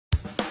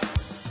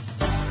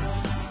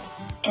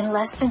In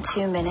less than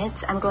 2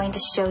 minutes, I'm going to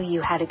show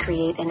you how to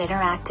create an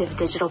interactive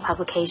digital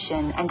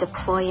publication and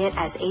deploy it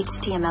as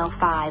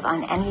HTML5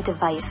 on any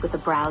device with a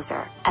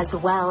browser, as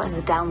well as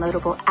a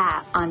downloadable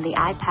app on the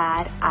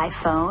iPad,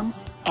 iPhone,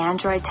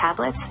 Android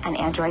tablets, and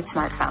Android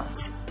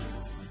smartphones.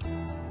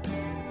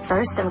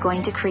 First, I'm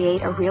going to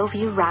create a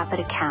Realview Rapid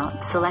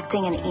account,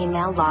 selecting an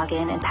email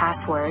login and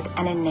password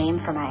and a name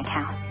for my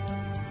account.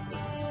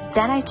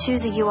 Then I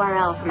choose a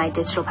URL for my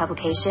digital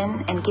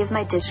publication and give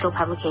my digital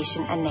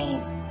publication a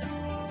name.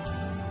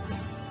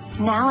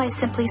 Now I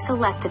simply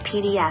select a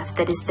PDF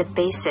that is the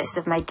basis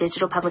of my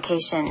digital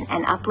publication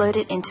and upload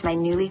it into my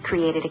newly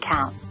created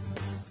account.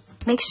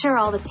 Make sure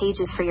all the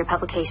pages for your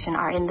publication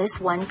are in this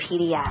one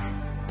PDF.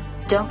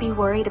 Don't be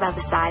worried about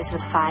the size of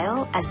the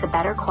file, as the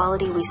better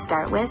quality we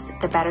start with,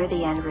 the better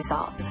the end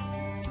result.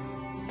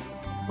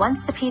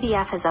 Once the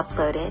PDF is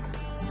uploaded,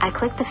 I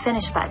click the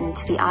Finish button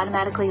to be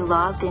automatically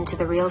logged into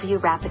the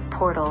Realview Rapid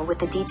portal with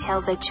the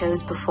details I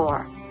chose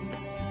before.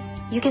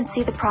 You can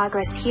see the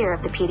progress here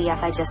of the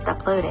PDF I just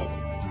uploaded.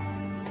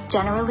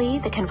 Generally,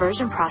 the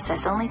conversion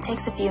process only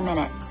takes a few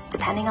minutes,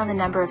 depending on the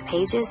number of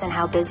pages and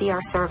how busy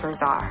our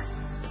servers are.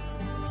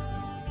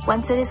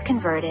 Once it is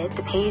converted,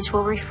 the page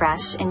will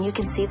refresh and you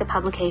can see the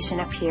publication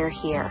appear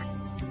here.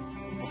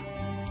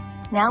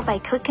 Now by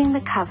clicking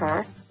the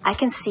cover, I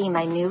can see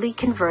my newly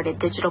converted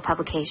digital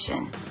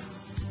publication.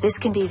 This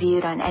can be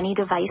viewed on any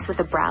device with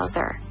a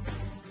browser.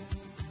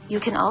 You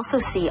can also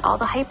see all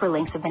the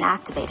hyperlinks have been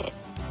activated.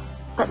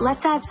 But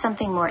let's add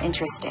something more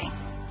interesting.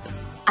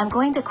 I'm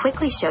going to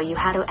quickly show you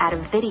how to add a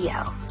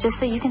video, just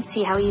so you can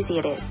see how easy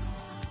it is.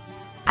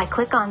 I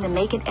click on the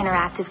Make It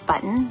Interactive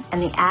button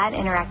and the Add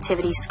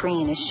Interactivity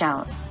screen is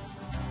shown.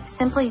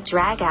 Simply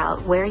drag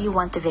out where you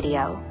want the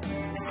video,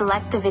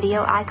 select the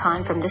video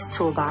icon from this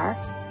toolbar,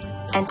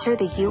 enter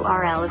the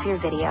URL of your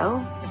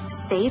video,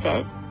 save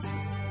it,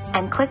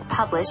 and click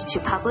Publish to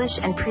publish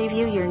and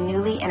preview your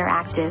newly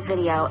interactive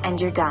video,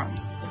 and you're done.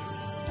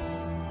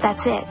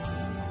 That's it.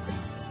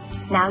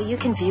 Now you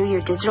can view your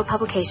digital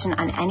publication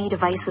on any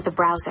device with a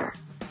browser.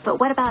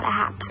 But what about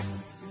apps?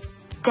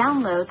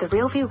 Download the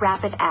Realview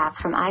Rapid app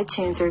from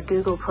iTunes or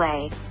Google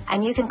Play,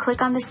 and you can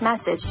click on this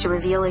message to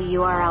reveal a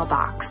URL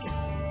box.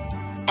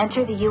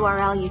 Enter the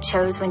URL you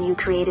chose when you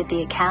created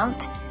the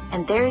account,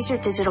 and there's your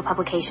digital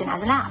publication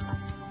as an app.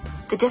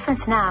 The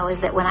difference now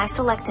is that when I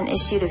select an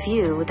issue to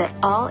view, that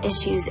all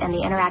issues and the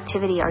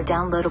interactivity are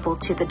downloadable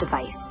to the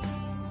device.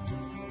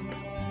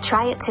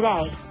 Try it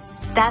today.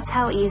 That's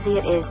how easy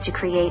it is to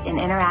create an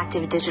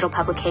interactive digital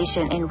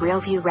publication in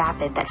Realview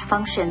Rapid that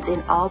functions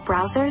in all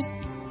browsers,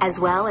 as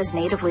well as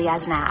natively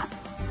as an app.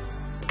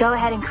 Go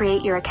ahead and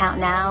create your account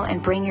now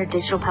and bring your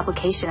digital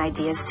publication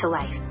ideas to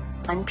life.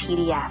 One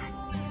PDF.